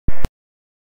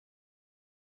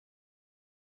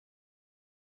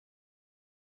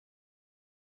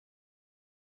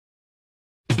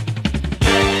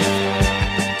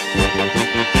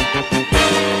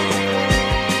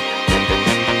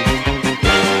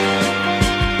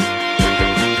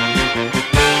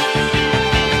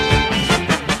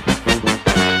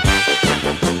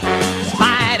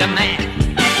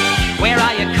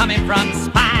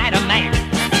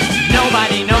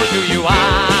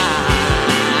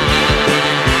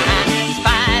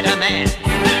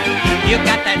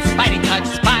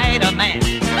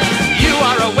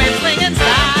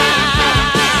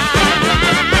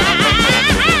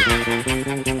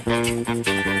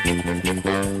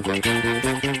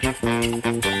Did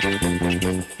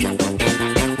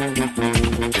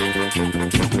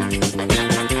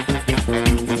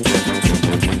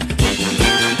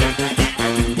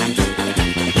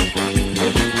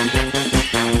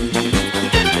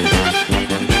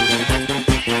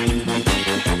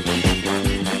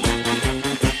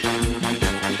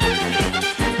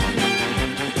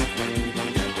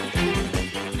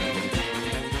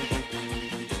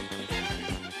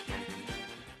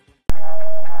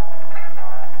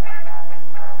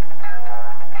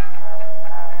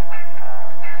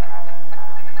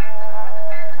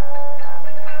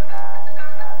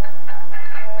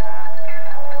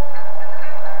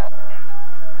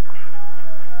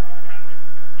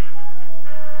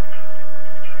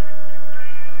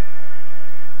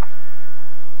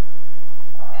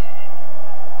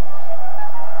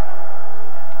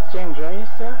you enjoy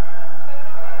yourself?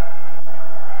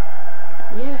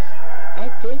 Yes, I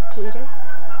did, Peter.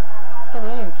 Oh,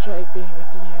 I enjoyed being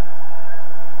with you.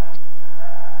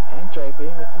 I enjoyed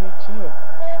being with you, too.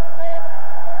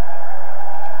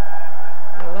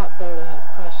 You're a lot better than that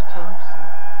Flash Thompson.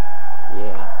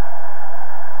 Yeah.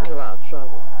 He's a lot of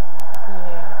trouble.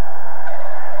 Yeah.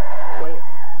 Wait.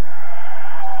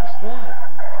 What's that?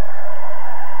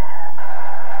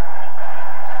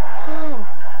 Oh.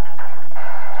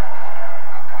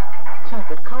 Sounds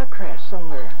like a car crash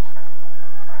somewhere.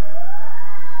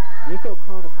 You go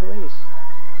call the police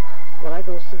while I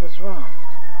go see what's wrong.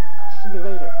 See you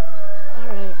later. All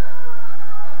right.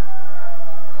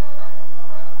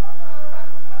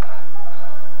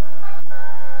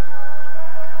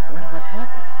 Wonder what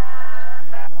happened.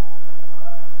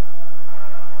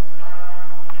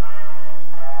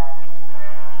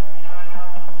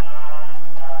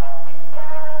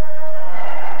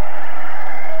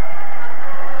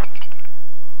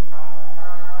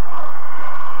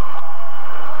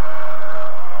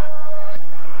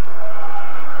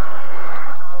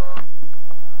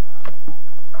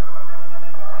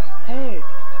 Hey,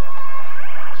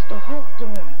 what's the Hulk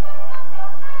doing?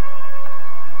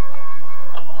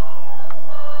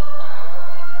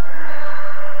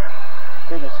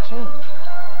 Then it's changed.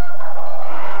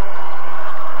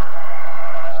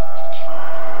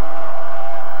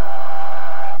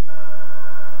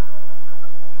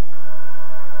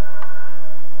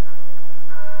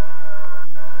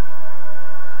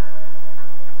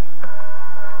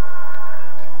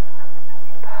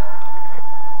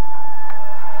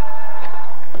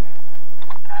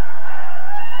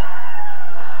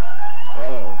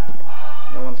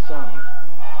 No one saw me.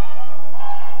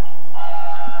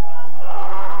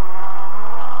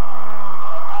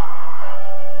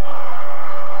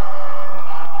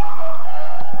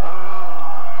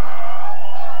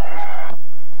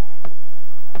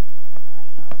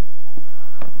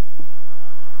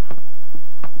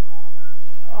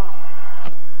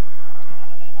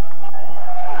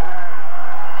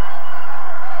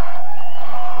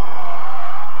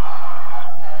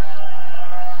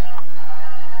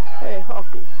 Hey,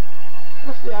 Hulky,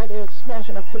 what's the idea of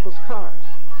smashing up people's cars?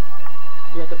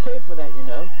 You have to pay for that, you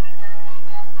know.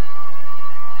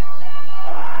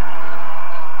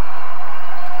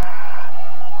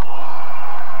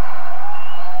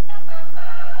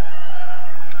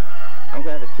 I'm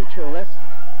glad to teach you a lesson.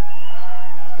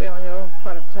 Stay on your own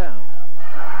part of town.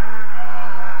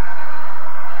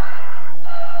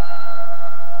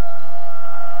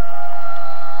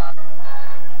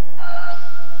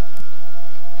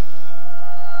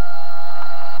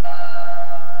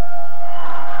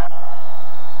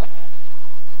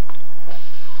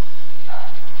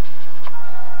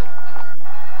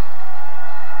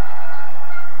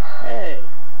 Hey,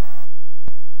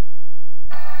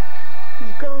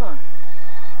 he's gone.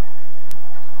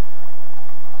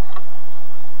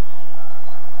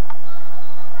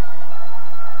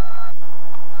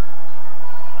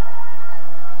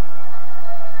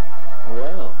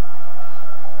 Well,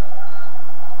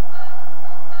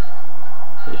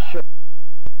 he sure.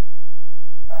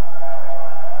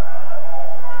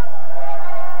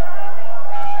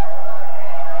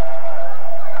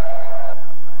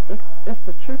 It's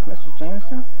the truth, Mr.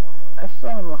 Jameson. I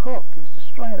saw him, the Hulk. He was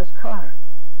destroying his car.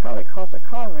 Probably caused a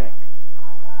car wreck.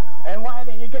 And why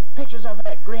didn't you get pictures of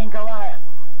that green Goliath?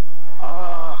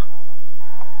 Oh.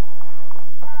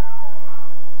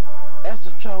 That's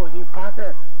the trouble with you,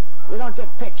 Parker. We don't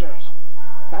get pictures.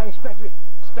 I expect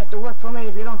to work for me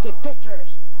if you don't get pictures.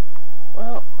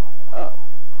 Well,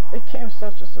 it came as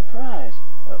such a surprise.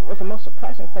 What the most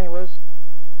surprising thing was,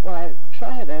 when I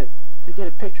tried to get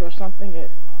a picture of something,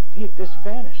 he just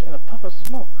vanished in a puff of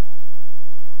smoke.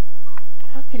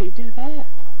 How could he do that?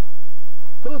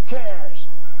 Who cares?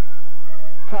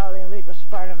 Probably in league with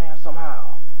Spider-Man.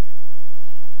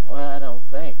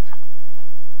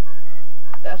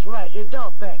 what you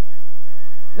don't think.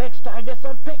 Next time, get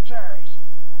some pictures.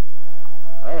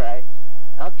 Alright,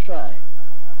 I'll try.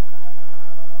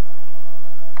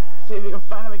 See if you can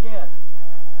find him again.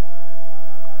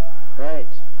 Right.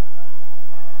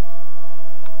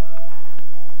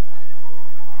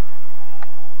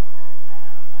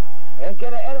 And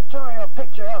get an editorial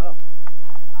picture of him.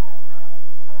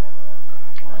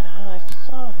 Well, I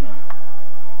saw him.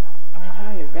 I mean,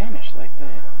 how he vanished like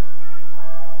that?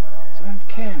 It's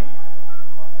uncanny.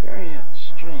 Very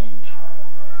strange.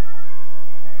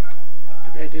 I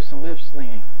better do some web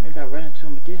slinging. Maybe I'll run into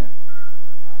him again.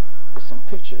 Get some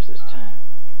pictures this time.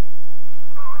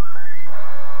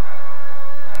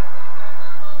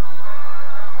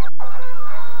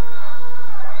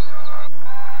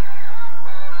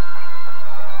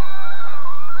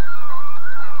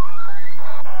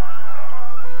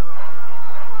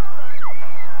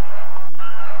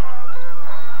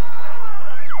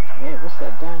 Hey, what's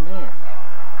that down there?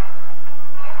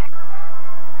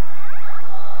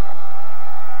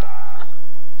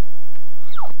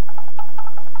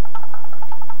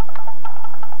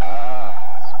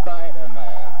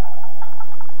 Spider-Man.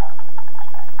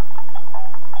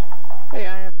 Hey,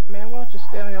 Iron Man, why don't you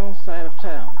stay on your own side of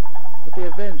town with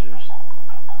the Avengers?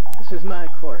 This is my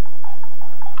court.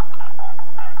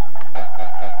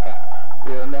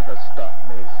 You'll never stop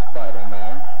me,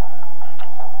 Spider-Man.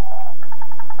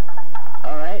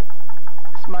 Alright,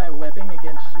 it's my webbing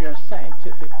against your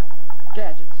scientific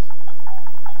gadgets.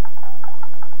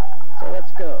 So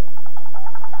let's go.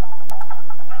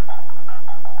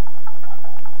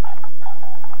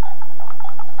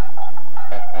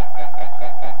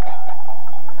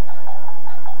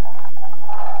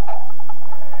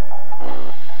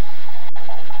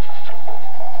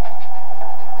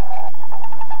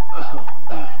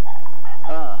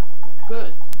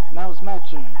 Good. Now it's my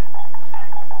turn.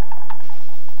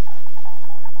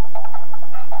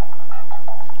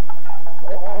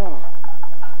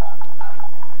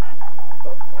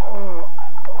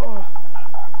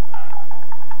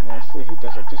 Now see, he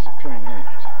does a disappearing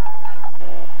act.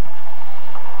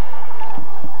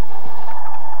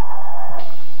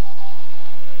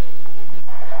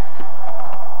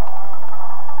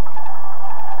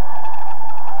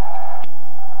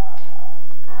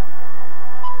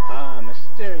 Ah,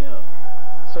 Mysterio.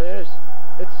 So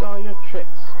it's all your tricks.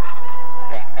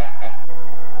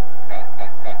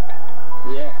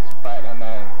 Yes,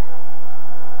 Spider-Man.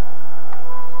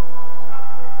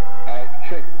 I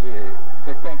tricked you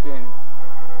to thinking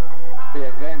the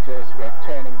Avengers were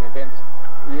turning against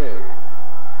you,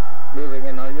 moving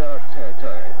in on your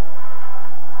territory.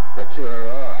 But you were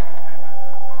wrong.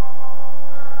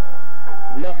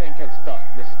 Nothing can stop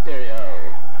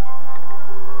Mysterio.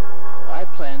 I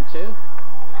plan to.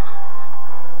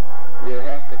 You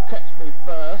have to catch me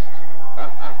first.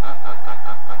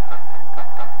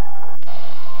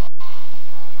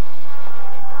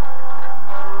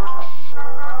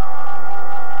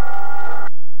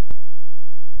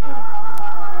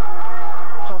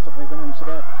 Possibly went into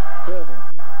that building.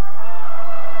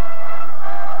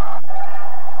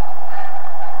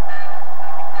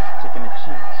 Just taking a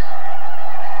chance.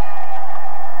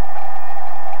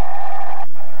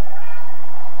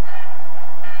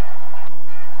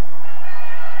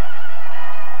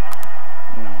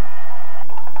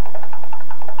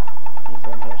 He's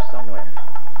in here somewhere.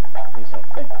 At least I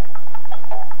think.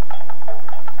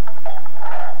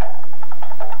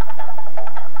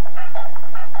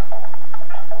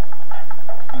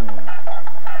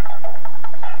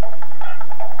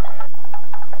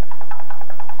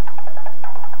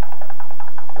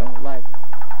 Don't like it,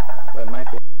 but it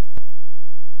might be.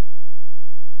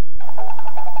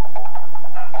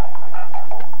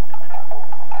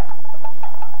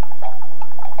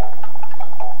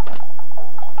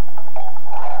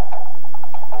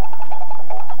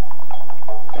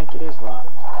 I think it is locked.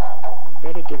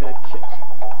 Better give it a kick.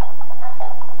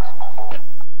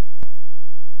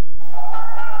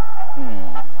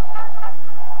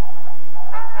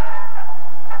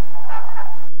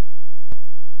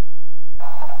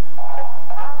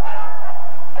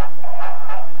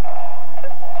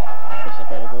 Guess I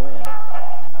better go in.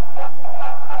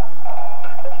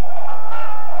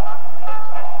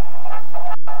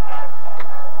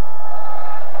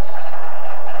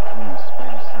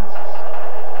 Spider senses.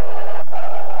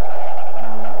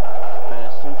 Spider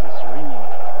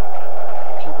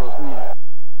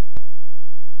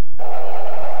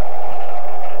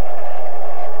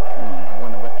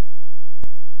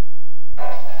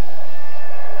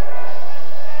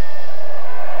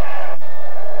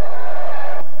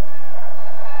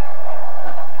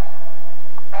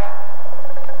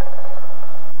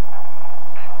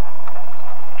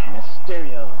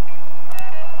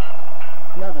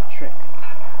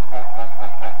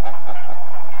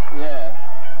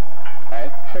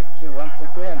tricked you once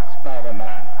again,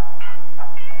 Spider-Man.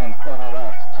 And for the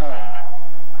last time.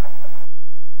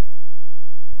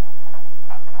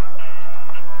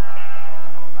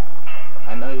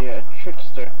 I know you're a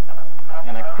trickster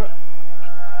and a crook.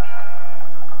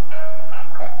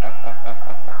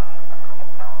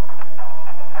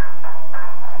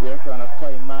 You're gonna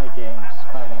play my game,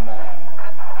 Spider-Man.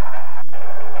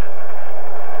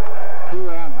 Who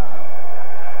am I?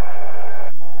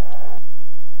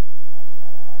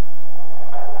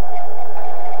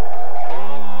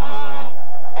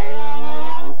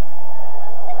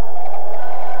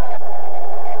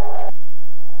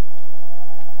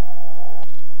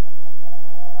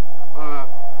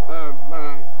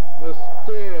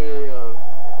 Mysterio.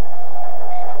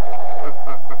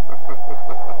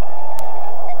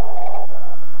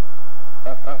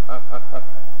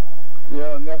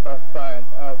 You'll never find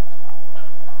out,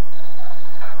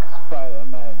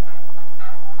 Spider-Man.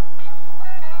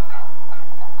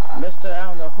 Mister, I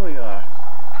don't know who you are,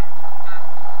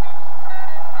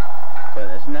 but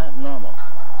it's not normal.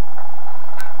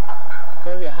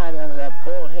 Where you hiding under that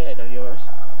bald head of yours?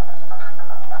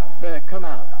 Better come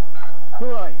out.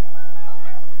 Who are you?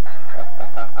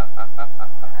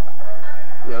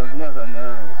 You'll never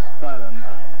know,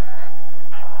 Spider-Man.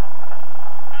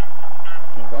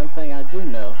 And one thing I do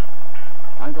know,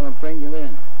 I'm gonna bring you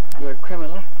in. You're a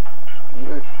criminal, and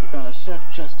you're gonna serve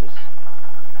justice.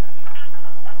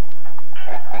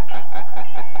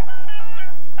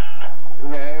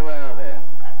 Very well then.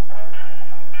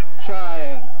 Try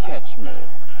and catch me.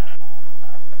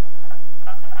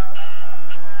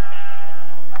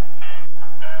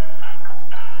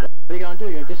 What are you gonna do?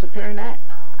 Your disappearing act?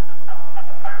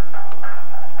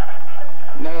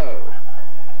 No.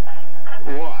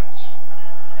 Watch.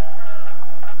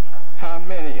 How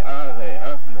many are there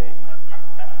of me?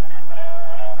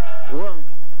 One.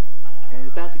 And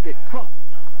he's about to get caught.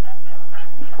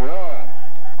 Wrong.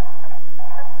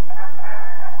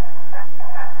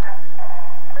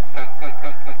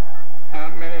 How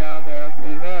many are there of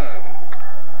me now?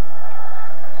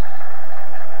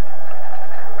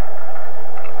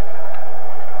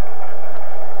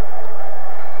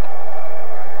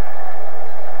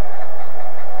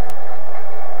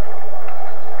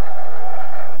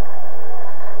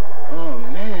 Oh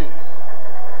man,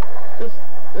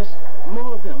 there's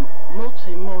more of them,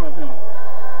 more of them.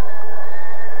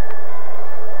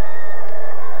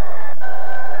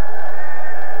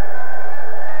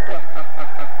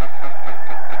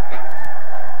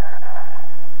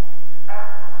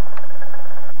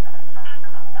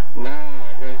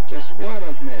 Nah, there's just one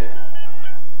of me.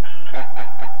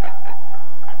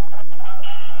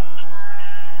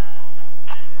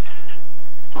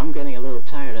 I'm getting a little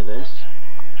tired of this.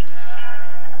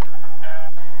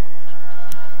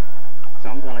 So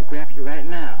I'm gonna grab you right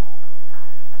now.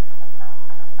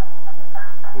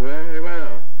 Very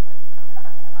well.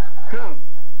 Come.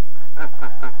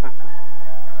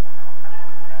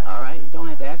 Alright, you don't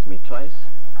have to ask me twice.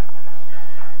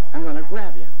 I'm gonna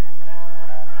grab you.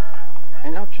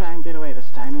 And don't try and get away this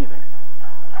time either.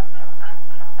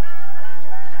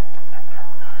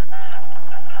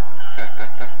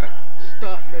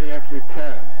 Stop me if you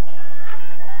can.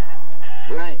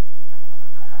 Right.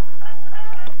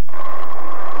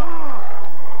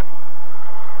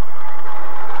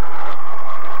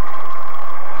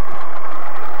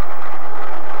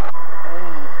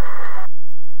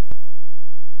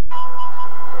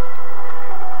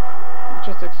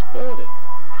 Just exploded,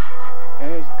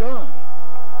 and he's gone.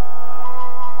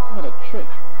 What a trick.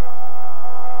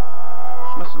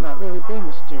 Must not really be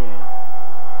Mysterio.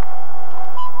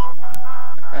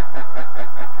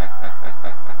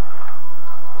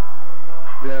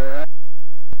 You're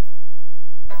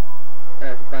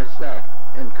as myself,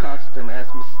 in costume as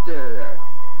Mysterio.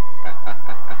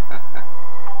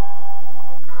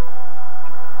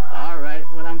 Alright,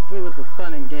 when I'm through with the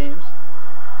fun and games,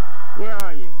 where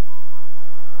are you?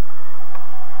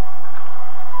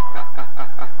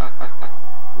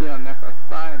 You'll never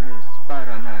find me,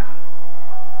 Spider-Man.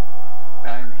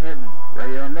 I'm hidden where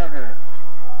you'll never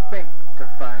think to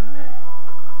find me.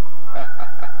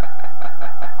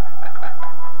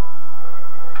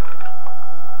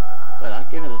 But I'll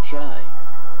give it a try.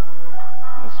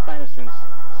 The spider sense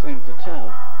seemed to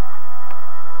tell.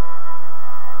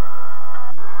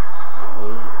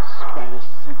 Oh, spider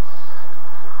sense.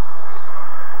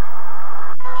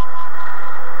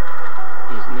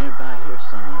 He's nearby here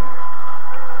somewhere.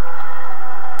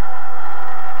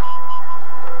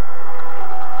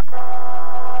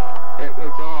 It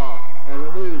was all an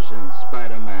illusion,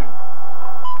 Spider-Man.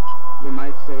 You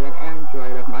might say an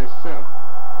android of myself.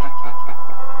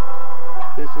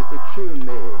 This is the true Miz,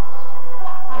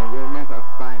 and you'll never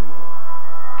find me.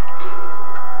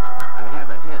 I have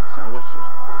a hint on what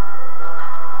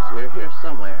you're here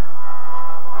somewhere.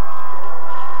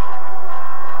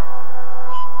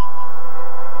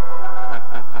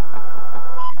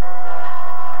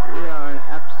 You are an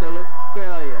absolute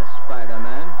failure,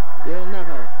 Spider-Man. You'll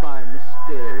never find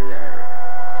Mysterio.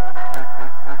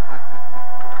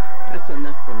 That's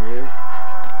enough from you.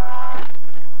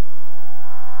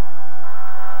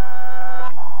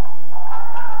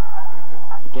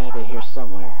 You gotta be here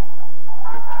somewhere.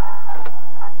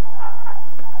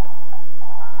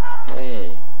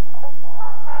 Hey.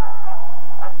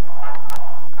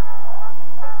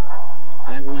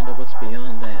 I wonder what's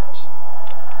beyond that.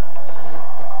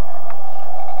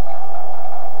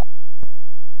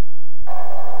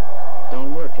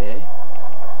 Don't work, eh?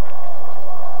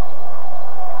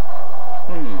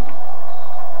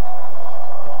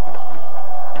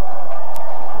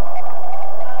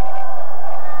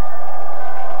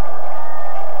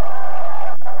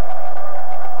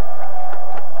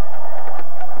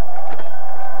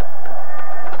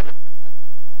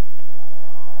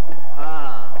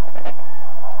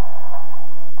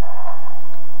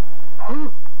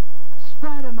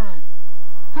 Spider-Man!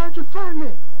 How'd you find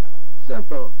me?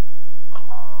 Simple.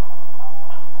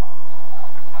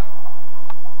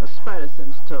 A spider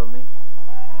sense told me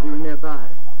you were nearby,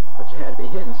 but you had to be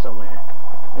hidden somewhere,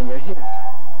 and you're here.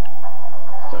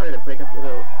 Sorry to break up your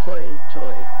little toy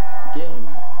game,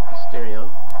 Mysterio.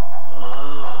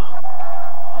 Oh,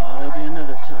 there'll be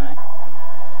another time.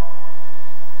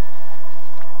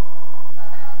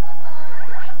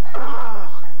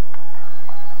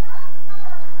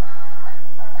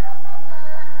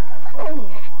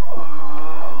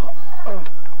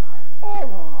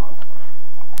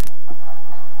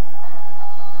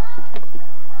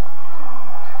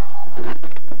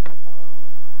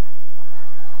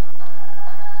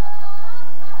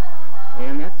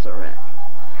 And that's a wrap.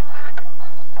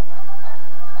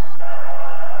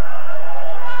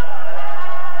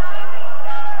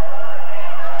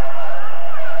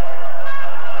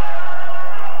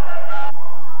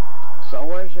 So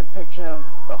where's your picture of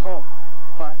the Hulk,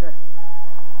 Parker?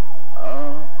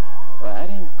 Oh, well, I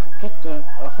didn't get the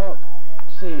Hulk.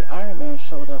 See, Iron Man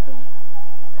showed up and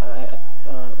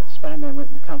Spider-Man went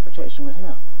in confrontation with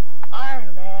him.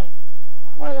 Iron Man?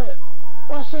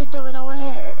 What's he doing over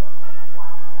here?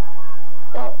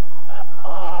 Well,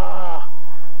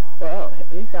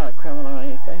 he's not a criminal or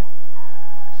anything.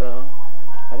 So,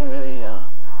 I didn't really,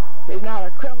 he's not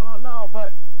a criminal, no,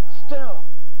 but still.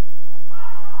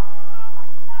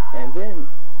 And then,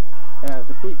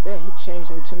 the beat there, he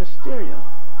changed into Mysterio.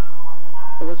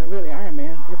 It wasn't really Iron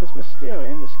Man, it was Mysterio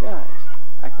in disguise.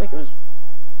 I think it was,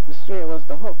 Mysterio was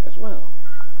the Hulk as well.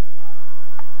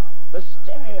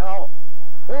 Mysterio?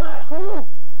 What? Who?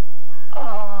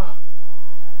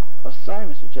 Oh, sorry,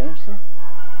 Mr. Jameson.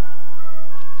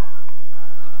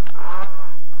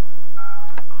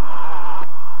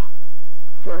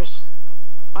 First,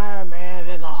 Iron Man,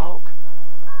 then the Hulk.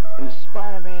 And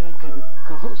Spider-Man in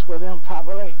cahoots with him,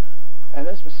 probably. And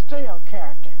this Mysterio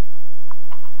character.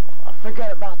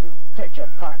 Forget about the picture,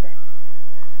 Parker.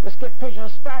 Let's get a picture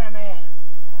of Spider-Man.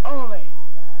 Only.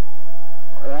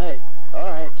 Alright.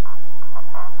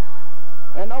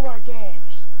 And no more games.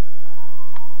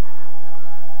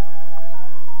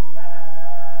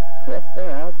 Yes,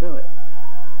 sir, I'll do it.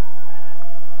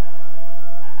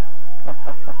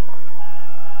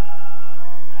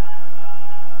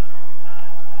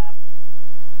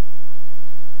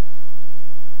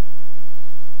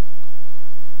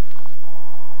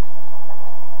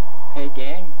 Hey,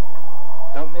 gang,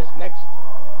 don't miss next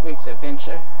week's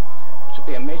adventure, which will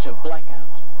be a major blackout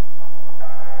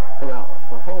throughout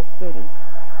the whole city,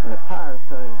 and the power is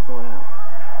going out.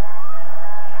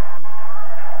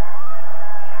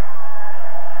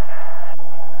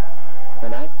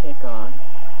 And I take on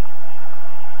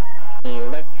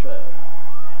Electro.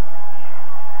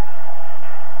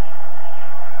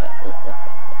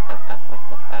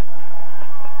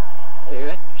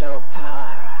 Electro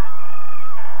power.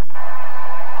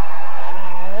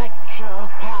 Electro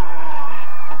power.